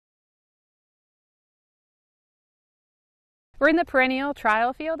We're in the perennial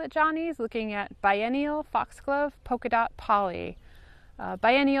trial field at Johnny's looking at biennial foxglove Polkadot Polly.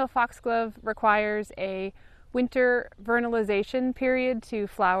 Biennial foxglove requires a winter vernalization period to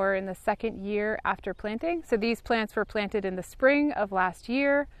flower in the second year after planting. So these plants were planted in the spring of last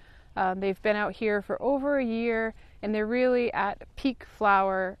year. They've been out here for over a year and they're really at peak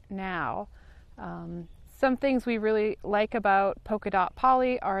flower now. Some things we really like about Polkadot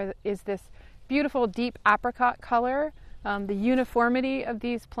Polly is this beautiful deep apricot color, the uniformity of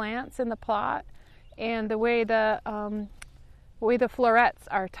these plants in the plot, and the way the florets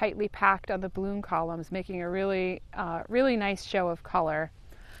are tightly packed on the bloom columns, making a really nice show of color.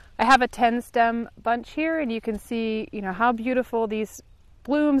 I have a 10-stem bunch here, and you can see how beautiful these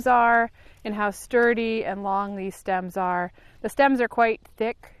blooms are and how sturdy and long these stems are. The stems are quite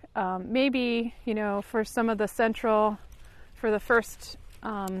thick, maybe for some of the for the first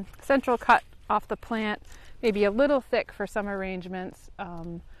central cut off the plant, maybe a little thick for some arrangements,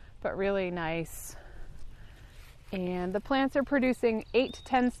 but really nice. And the plants are producing 8 to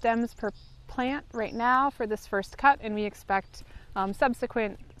 10 stems per plant right now for this first cut, and we expect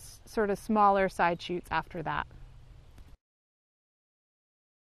subsequent sort of smaller side shoots after that.